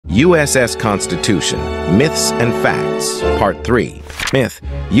USS Constitution, Myths and Facts, Part 3. Myth: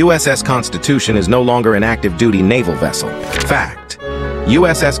 USS Constitution is no longer an active-duty naval vessel. Fact: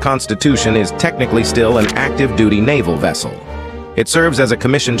 USS Constitution is technically still an active-duty naval vessel. It serves as a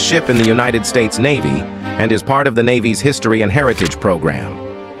commissioned ship in the United States Navy and is part of the Navy's History and Heritage Program.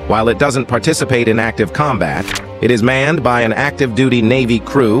 While it doesn't participate in active combat, it is manned by an active-duty Navy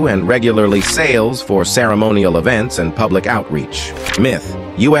crew and regularly sails for ceremonial events and public outreach. Myth: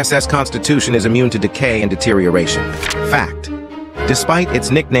 USS Constitution is immune to decay and deterioration. Fact: despite its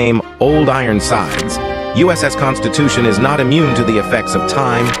nickname, Old Ironsides, USS Constitution is not immune to the effects of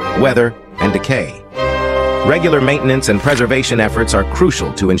time, weather, and decay. Regular maintenance and preservation efforts are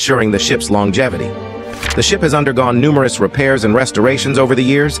crucial to ensuring the ship's longevity. The ship has undergone numerous repairs and restorations over the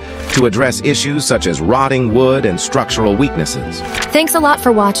years to address issues such as rotting wood and structural weaknesses. Thanks a lot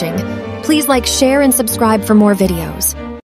for watching. Please like, share, and subscribe for more videos.